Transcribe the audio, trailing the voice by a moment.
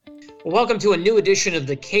Welcome to a new edition of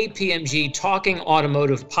the KPMG Talking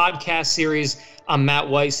Automotive podcast series. I'm Matt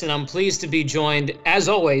Weiss, and I'm pleased to be joined, as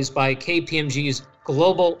always, by KPMG's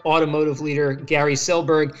global automotive leader, Gary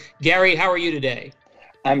Selberg. Gary, how are you today?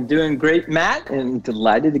 I'm doing great, Matt, and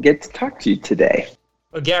delighted to get to talk to you today.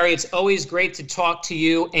 Well, Gary, it's always great to talk to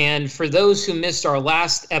you. And for those who missed our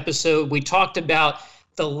last episode, we talked about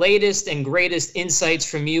the latest and greatest insights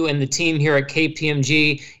from you and the team here at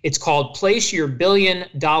KPMG. It's called Place Your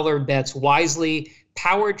Billion-Dollar Bets Wisely,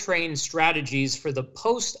 Powertrain Strategies for the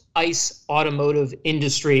Post-ICE Automotive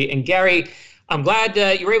Industry. And Gary, I'm glad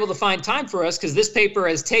you were able to find time for us because this paper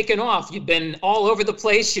has taken off. You've been all over the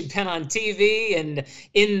place. You've been on TV and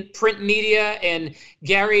in print media. And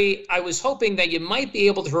Gary, I was hoping that you might be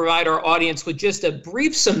able to provide our audience with just a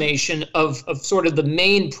brief summation of sort of the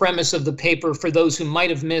main premise of the paper for those who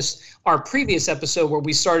might have missed our previous episode where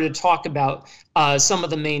we started to talk about some of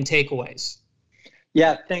the main takeaways.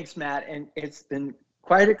 Yeah, thanks, Matt. And it's been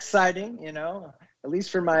quite exciting, at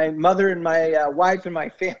least for my mother and my wife and my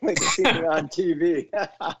family to see me on TV.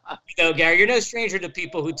 Gary, you're no stranger to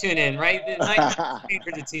people who tune in, right? Not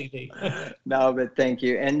stranger to TV. No, but thank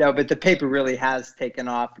you. And no, but the paper really has taken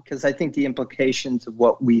off because I think the implications of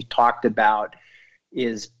what we talked about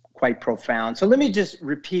is quite profound. So let me just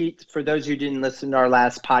repeat for those who didn't listen to our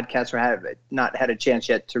last podcast or have not had a chance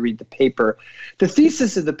yet to read the paper. The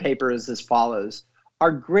thesis of the paper is as follows.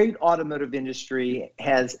 Our great automotive industry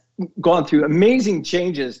has gone through amazing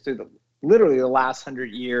changes through literally the last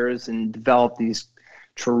 100 years and developed these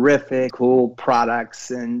terrific, cool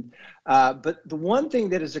products. But the one thing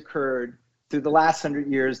that has occurred through the last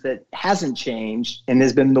 100 years that hasn't changed and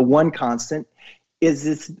has been the one constant is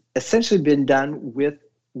it's essentially been done with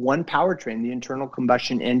one powertrain, the internal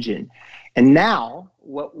combustion engine. And now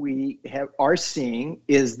what we are seeing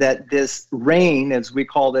is that this reign, as we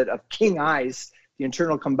called it, of King Ice, the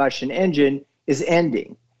internal combustion engine, is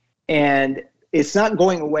ending. And it's not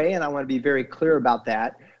going away, and I want to be very clear about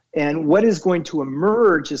that. And what is going to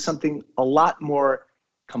emerge is something a lot more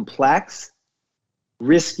complex,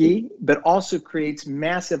 risky, but also creates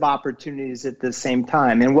massive opportunities at the same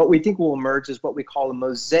time. And what we think will emerge is what we call a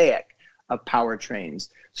mosaic of powertrains.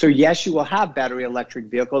 So yes, you will have battery electric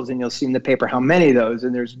vehicles, and you'll see in the paper how many of those,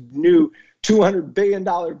 and there's new $200 billion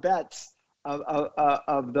bets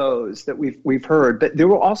of those that we've heard. But there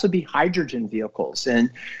will also be hydrogen vehicles, and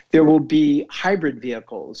there will be hybrid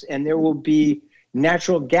vehicles, and there will be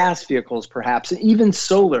natural gas vehicles perhaps, and even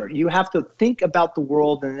solar. You have to think about the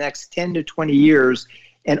world in the next 10 to 20 years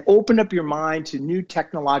and open up your mind to new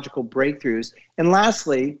technological breakthroughs. And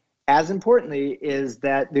lastly, as importantly, is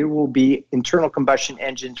that there will be internal combustion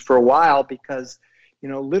engines for a while because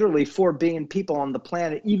literally 4 billion people on the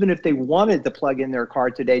planet, even if they wanted to plug in their car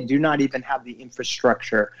today, do not even have the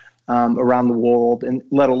infrastructure around the world, and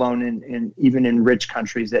let alone even in rich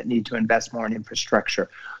countries that need to invest more in infrastructure.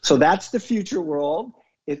 So that's the future world.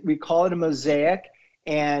 We call it a mosaic,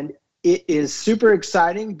 and it is super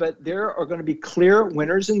exciting, but there are going to be clear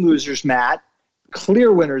winners and losers, Matt,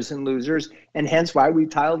 clear winners and losers, and hence why we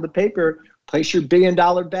titled the paper, Place Your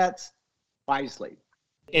Billion-Dollar Bets Wisely.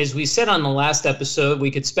 As we said on the last episode, we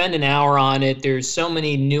could spend an hour on it. There's so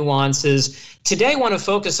many nuances. Today, I want to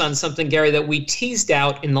focus on something, Gary, that we teased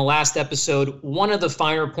out in the last episode. One of the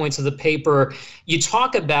finer points of the paper, you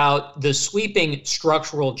talk about the sweeping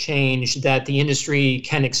structural change that the industry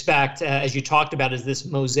can expect, as you talked about, as this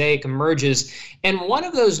mosaic emerges. And one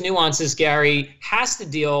of those nuances, Gary, has to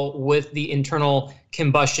deal with the internal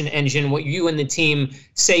combustion engine, what you and the team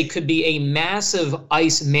say could be a massive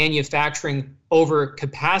ICE manufacturing over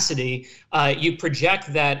capacity. You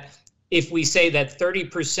project that if we say that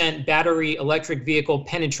 30% battery electric vehicle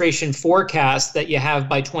penetration forecast that you have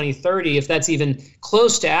by 2030, if that's even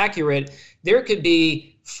close to accurate, there could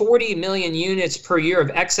be 40 million units per year of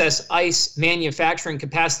excess ICE manufacturing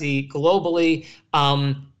capacity globally.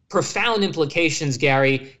 Profound implications,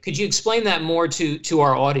 Gary. Could you explain that more to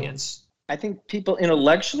our audience? I think people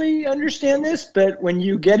intellectually understand this, but when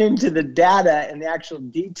you get into the data and the actual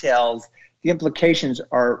details, the implications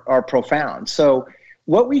are profound. So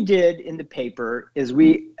what we did in the paper is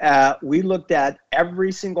we looked at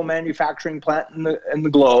every single manufacturing plant in the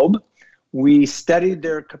globe. We studied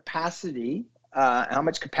their capacity, how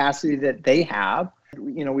much capacity that they have.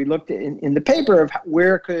 We looked at in the paper of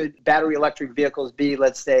where could battery electric vehicles be,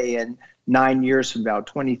 let's say, in 9 years from now,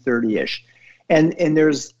 2030-ish. And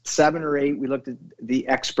there's 7 or 8. We looked at the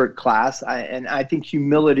expert class, and I think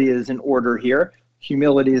humility is in order here.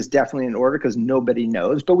 Humility is definitely in order because nobody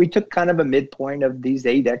knows. But we took kind of a midpoint of these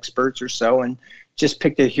 8 experts or so and just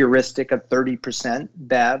picked a heuristic of 30%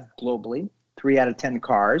 BEV globally, 3 out of 10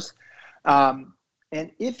 cars.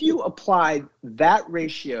 And if you apply that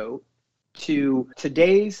ratio to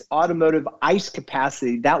today's automotive ICE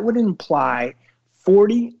capacity, that would imply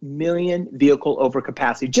 40 million vehicle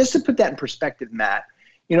overcapacity. Just to put that in perspective, Matt,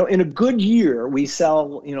 in a good year, we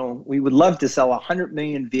sell, we would love to sell 100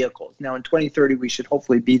 million vehicles. Now in 2030, we should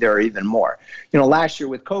hopefully be there even more. Last year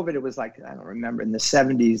with COVID, it was like, I don't remember, in the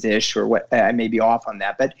 70s-ish or what, I may be off on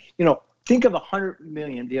that. But, think of 100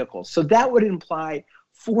 million vehicles. So that would imply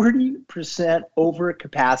 40%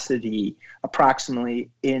 overcapacity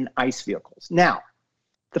approximately in ICE vehicles. Now,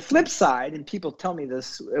 the flip side, and people tell me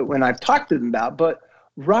this when I've talked to them about, but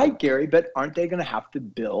right, Gary, but aren't they going to have to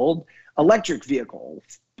build electric vehicle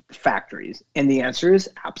factories? And the answer is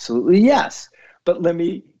absolutely yes. But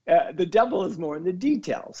the devil is more in the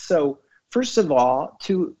details. So first of all,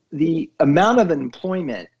 to the amount of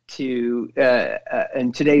employment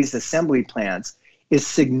in today's assembly plants is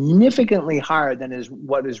significantly higher than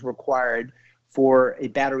what is required for a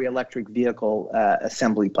battery electric vehicle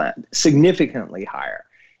assembly plant, significantly higher.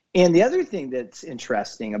 And the other thing that's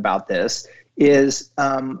interesting about this is,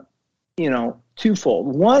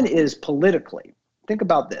 twofold. One is politically. Think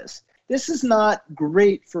about this. This is not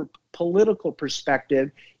great for political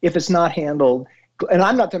perspective if it's not handled. And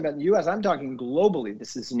I'm not talking about the U.S. I'm talking globally.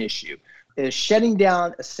 This is an issue. Is shutting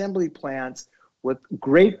down assembly plants with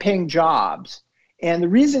great paying jobs. And the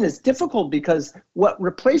reason it's difficult because what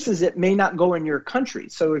replaces it may not go in your country.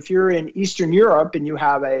 So if you're in Eastern Europe and you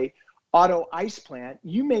have a auto ICE plant,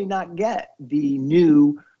 you may not get the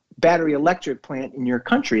new battery electric plant in your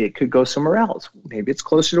country. It could go somewhere else. Maybe it's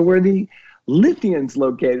closer to where the lithium's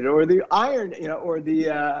located, or the iron, or the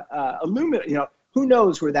aluminum. Who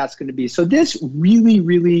knows where that's going to be? So this really,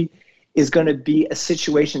 really is going to be a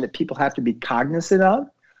situation that people have to be cognizant of.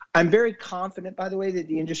 I'm very confident, by the way, that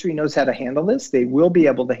the industry knows how to handle this. They will be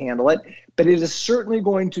able to handle it, but it is certainly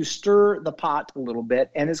going to stir the pot a little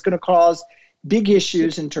bit, and it's going to cause big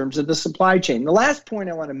issues in terms of the supply chain. The last point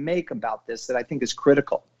I want to make about this that I think is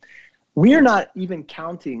critical, we are not even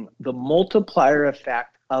counting the multiplier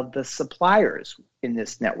effect of the suppliers in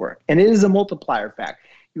this network, and it is a multiplier effect.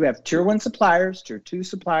 You have tier 1 suppliers, tier 2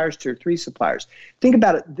 suppliers, tier 3 suppliers. Think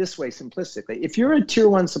about it this way simplistically. If you're a tier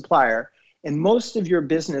 1 supplier and most of your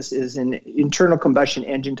business is in internal combustion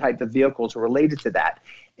engine type of vehicles related to that,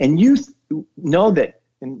 and you know that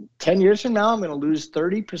in 10 years from now I'm going to lose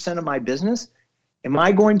 30% of my business, am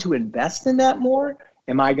I going to invest in that more?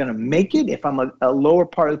 Am I going to make it if I'm a lower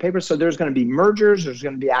part of the paper? So there's going to be mergers, there's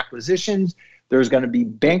going to be acquisitions, there's going to be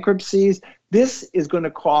bankruptcies. This is going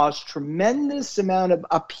to cause tremendous amount of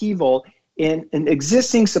upheaval in an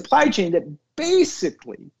existing supply chain that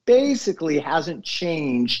basically hasn't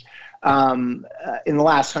changed in the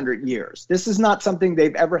last 100 years. This is not something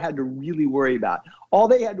they've ever had to really worry about. All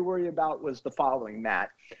they had to worry about was the following, Matt.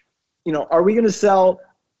 Are we going to sell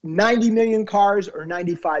 90 million cars or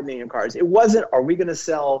 95 million cars? It wasn't, are we going to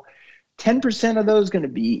sell 10% of those going to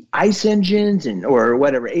be ICE engines or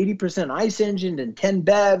whatever, 80% ICE engine and 10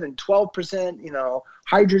 BEV and 12%,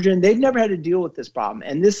 hydrogen. They've never had to deal with this problem.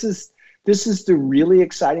 And this is the really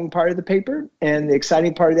exciting part of the paper and the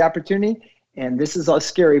exciting part of the opportunity. And this is a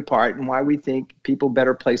scary part and why we think people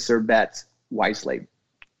better place their bets wisely.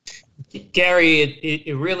 Gary,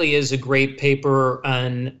 it really is a great paper,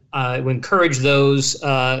 and I would encourage those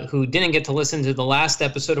who didn't get to listen to the last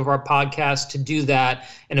episode of our podcast to do that.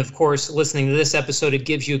 And of course, listening to this episode, it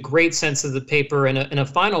gives you a great sense of the paper. And a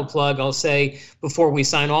final plug, I'll say before we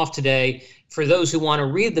sign off today, for those who want to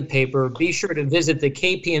read the paper, be sure to visit the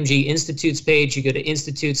KPMG Institutes page. You go to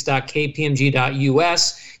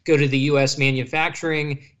institutes.kpmg.us, go to the U.S.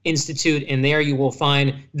 Manufacturing Institute, and there you will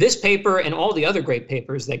find this paper and all the other great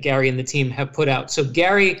papers that Gary and the team have put out. So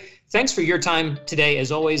Gary, thanks for your time today,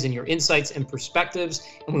 as always, and your insights and perspectives.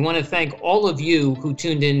 And we want to thank all of you who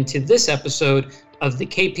tuned in to this episode of the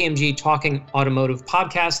KPMG Talking Automotive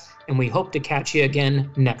podcast, and we hope to catch you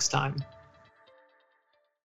again next time.